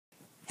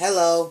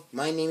Hello,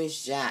 my name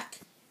is Jack.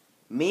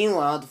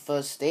 Meanwhile, the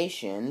first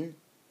station.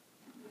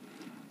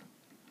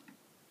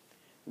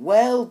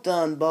 Well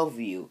done, both of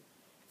you.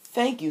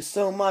 Thank you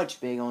so much,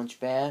 Big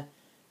Orange Bear.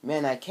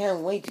 Man, I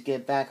can't wait to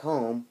get back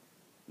home.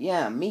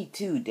 Yeah, me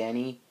too,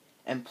 Danny.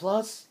 And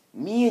plus,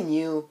 me and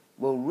you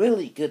were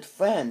really good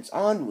friends,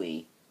 aren't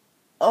we?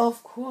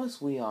 Of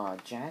course we are,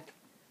 Jack.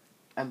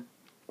 And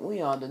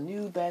we are the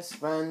new best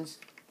friends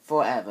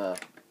forever.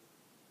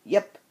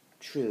 Yep,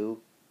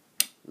 true.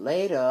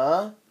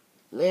 Later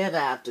that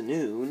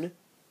afternoon.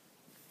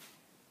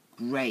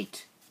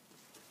 Great.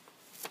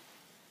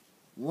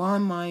 Why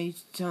am I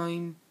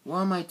telling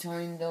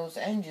those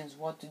engines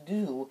what to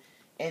do?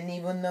 And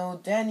even though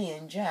Danny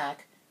and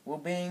Jack were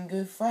being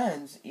good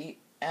friends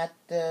at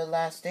the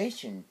last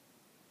station.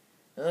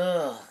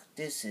 Ugh,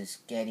 this is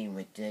getting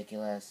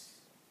ridiculous.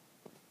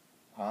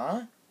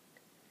 Huh?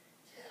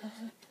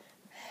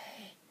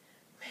 Hey,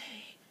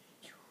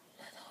 you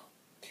little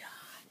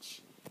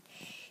catch.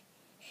 Hey,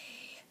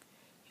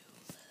 you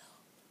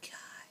little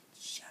catch.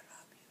 Shut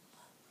up, you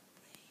little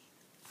brain.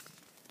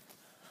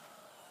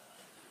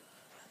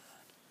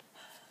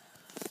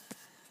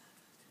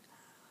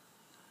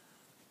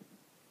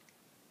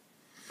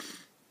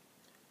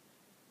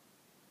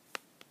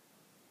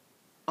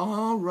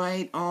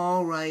 Alright.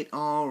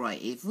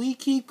 If we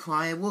keep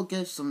quiet, we'll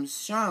get some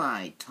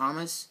shut-eye,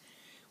 Thomas.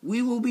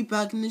 We will be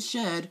back in the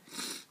shed.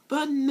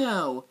 But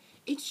no,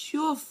 it's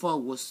your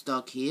fault we're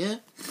stuck here.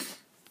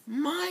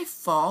 My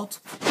fault?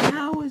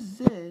 How is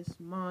this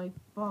my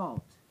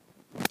fault?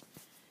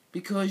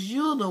 Because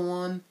you're the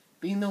one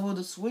being over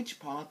the switch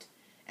pot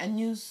and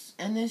this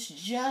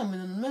jam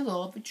in the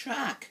middle of the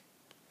track.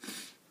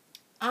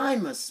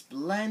 I'm a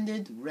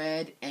splendid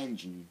red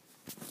engine.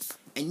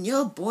 And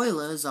your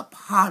boiler is a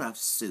pot of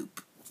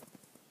soup.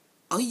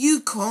 Are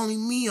you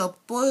calling me a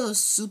boiler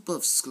soup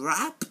of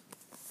scrap?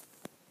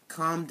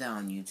 Calm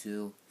down, you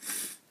two.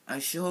 I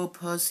sure hope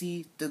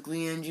Percy, the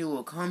Green Engine,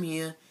 will come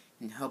here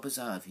and help us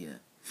out of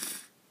here.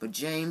 But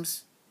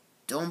James,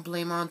 don't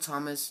blame on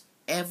Thomas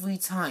every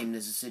time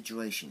there's a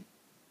situation.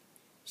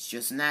 It's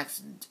just an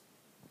accident.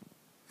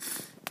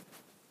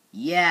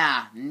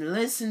 Yeah,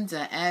 listen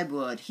to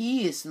Edward.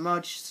 He is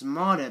much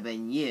smarter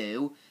than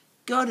you.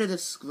 Go to the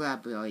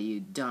scrapyard,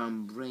 you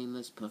dumb,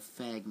 brainless,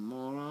 pathetic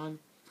moron.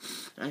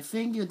 I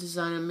think your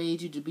designer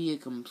made you to be a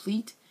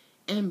complete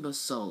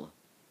imbecile.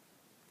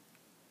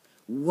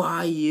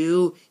 Why,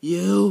 you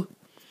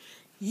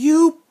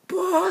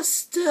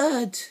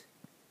bastard!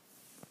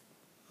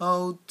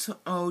 Oh,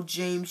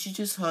 James, you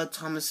just hurt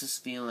Thomas's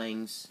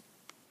feelings.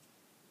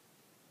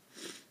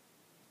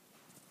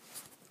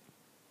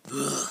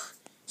 Ugh,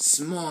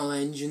 small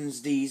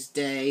engines these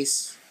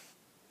days.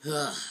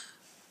 Ugh.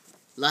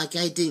 Like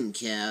I didn't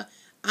care.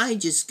 I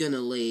just gonna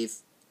leave.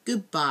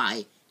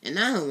 Goodbye. And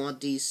I don't want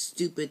those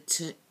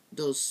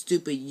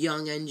stupid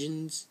young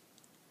engines.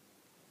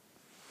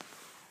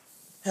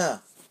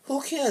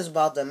 Who cares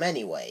about them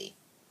anyway?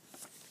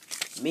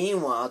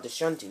 Meanwhile, the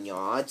shunting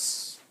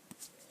yards.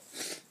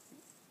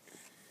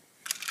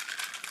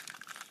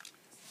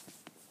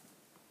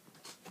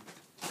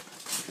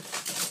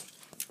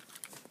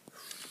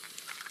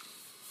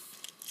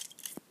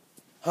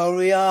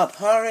 Hurry up!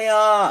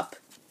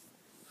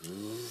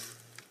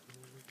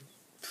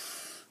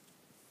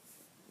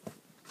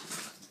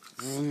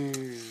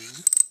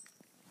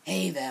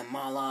 Hey there,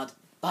 Mallard.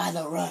 By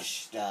the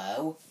rush,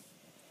 though.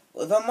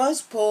 If I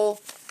must pull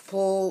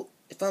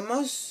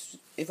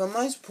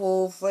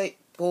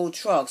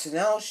trucks, and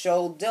I'll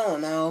show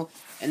Dylan how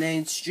an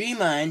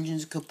extreme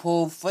engines can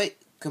pull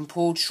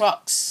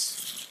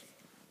trucks.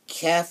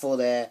 Careful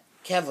there,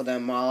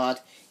 Mallard.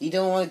 You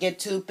don't want to get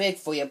too big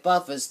for your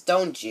buffers,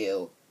 don't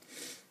you?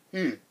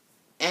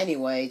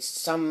 Anyway,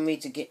 it's time for me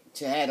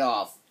to head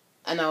off,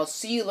 and I'll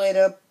see you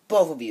later,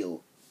 both of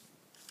you.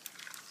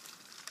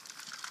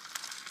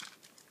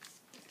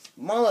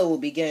 Mallard will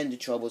be getting into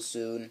trouble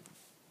soon.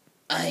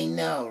 I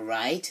know,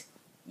 right?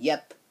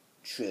 Yep,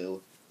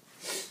 true.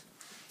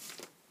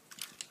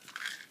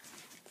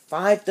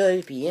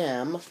 5:30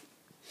 p.m.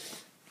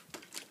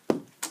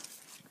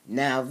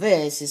 Now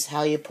this is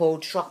how you pull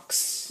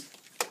trucks.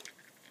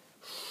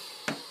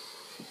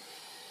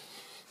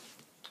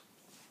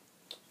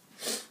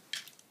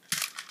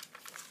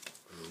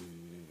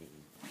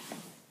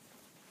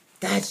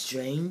 That's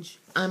strange.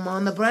 I'm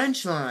on the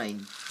branch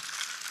line.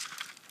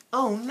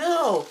 Oh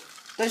no!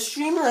 The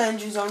streamer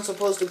engines aren't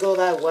supposed to go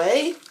that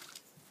way.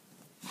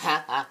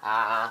 Ha ha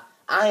ha.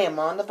 I am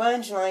on the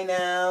branch line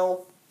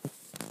now.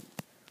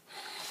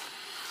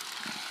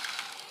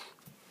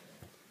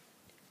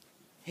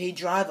 Hey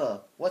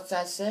driver, what's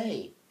that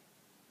say?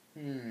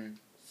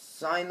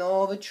 Sign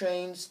all the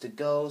trains to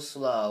go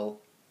slow.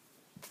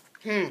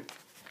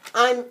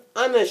 I'm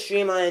a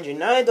streamer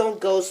engine. I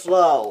don't go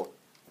slow.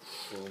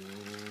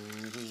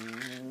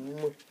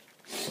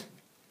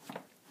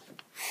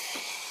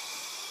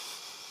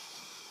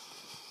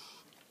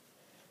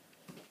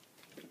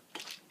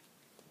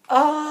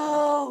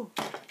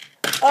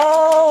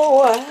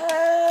 Oh,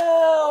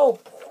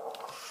 help!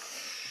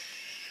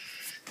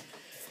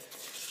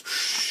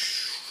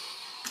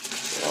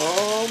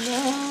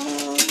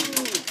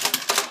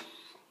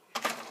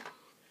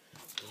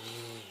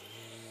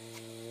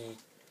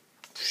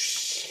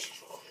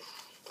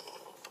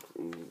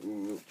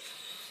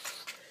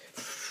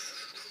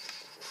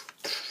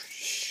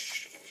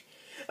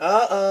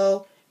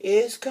 Uh-oh,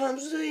 here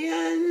comes the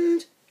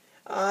end.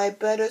 I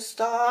better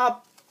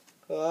stop.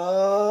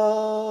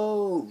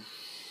 Oh.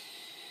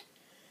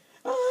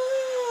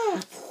 Ah.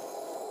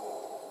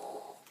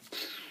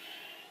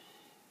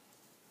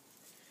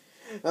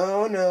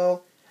 Oh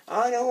no,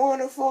 I don't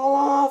want to fall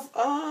off.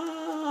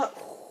 Ah.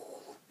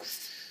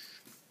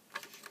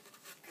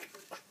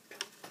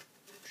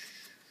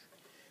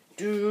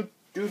 Do,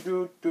 do,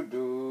 do, do,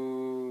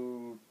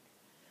 do.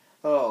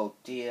 Oh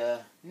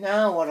dear,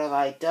 now what have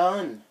I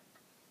done?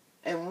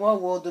 And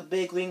what will the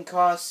big green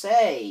car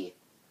say?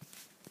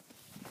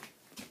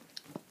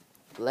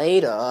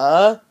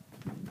 Later.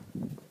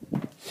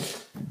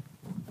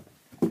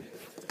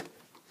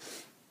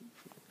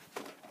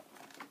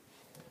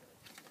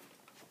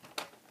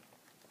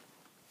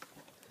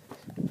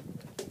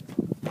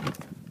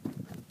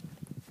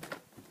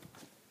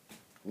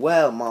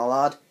 Well,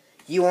 Mallard,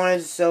 you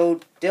wanted to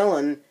show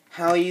Dylan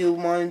how you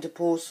wanted to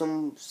pull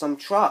some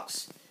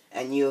trucks,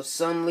 and you've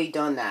suddenly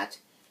done that.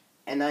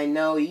 And I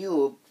know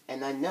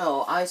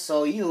I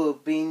saw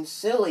you being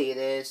silly it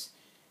is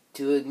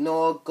to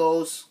ignore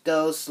go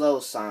slow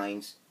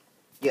signs.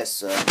 Yes,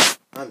 sir.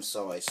 I'm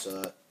sorry,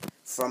 sir.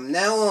 From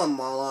now on,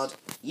 Mallard,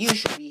 you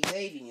should be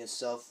behaving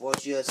yourself for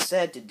what you have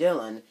said to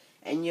Dylan,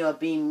 and you're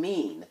being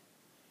mean.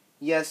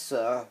 Yes,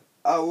 sir.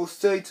 I will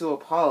stay to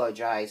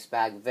apologize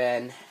back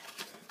then.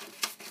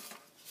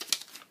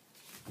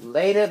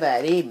 Later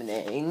that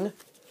evening,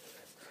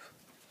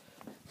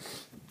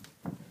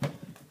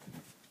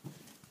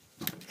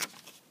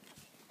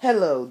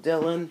 hello,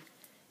 Dylan.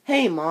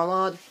 Hey,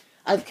 Mallard.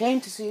 I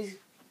came to see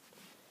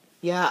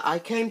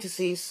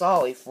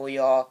sorry for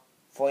your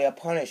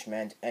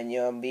punishment and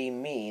your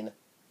being mean.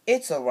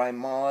 It's alright,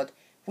 Mallard.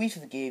 We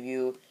forgive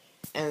you,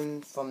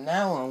 and from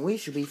now on we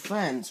should be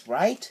friends,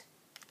 right?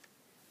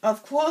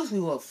 Of course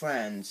we were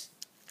friends.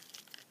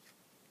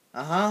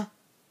 Uh-huh.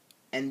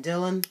 And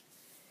Dylan,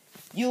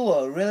 you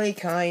were a really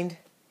kind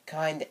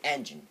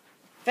engine.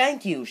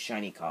 Thank you,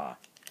 shiny car.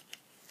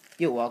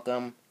 You're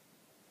welcome.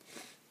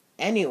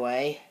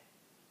 Anyway,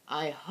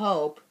 I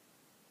hope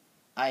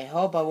I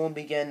won't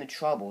be getting into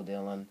trouble,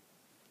 Dylan.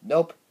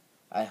 Nope,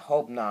 I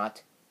hope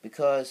not,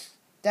 because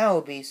that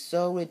would be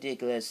so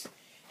ridiculous,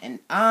 and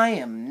I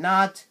am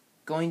not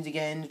going to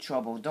get into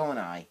trouble, don't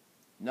I?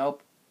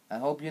 Nope, I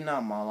hope you're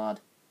not, Mallard.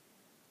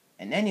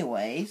 And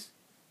anyways,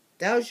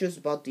 that was just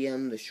about the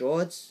end of the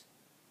shorts.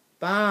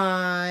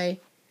 Bye!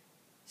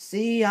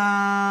 See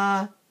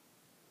ya!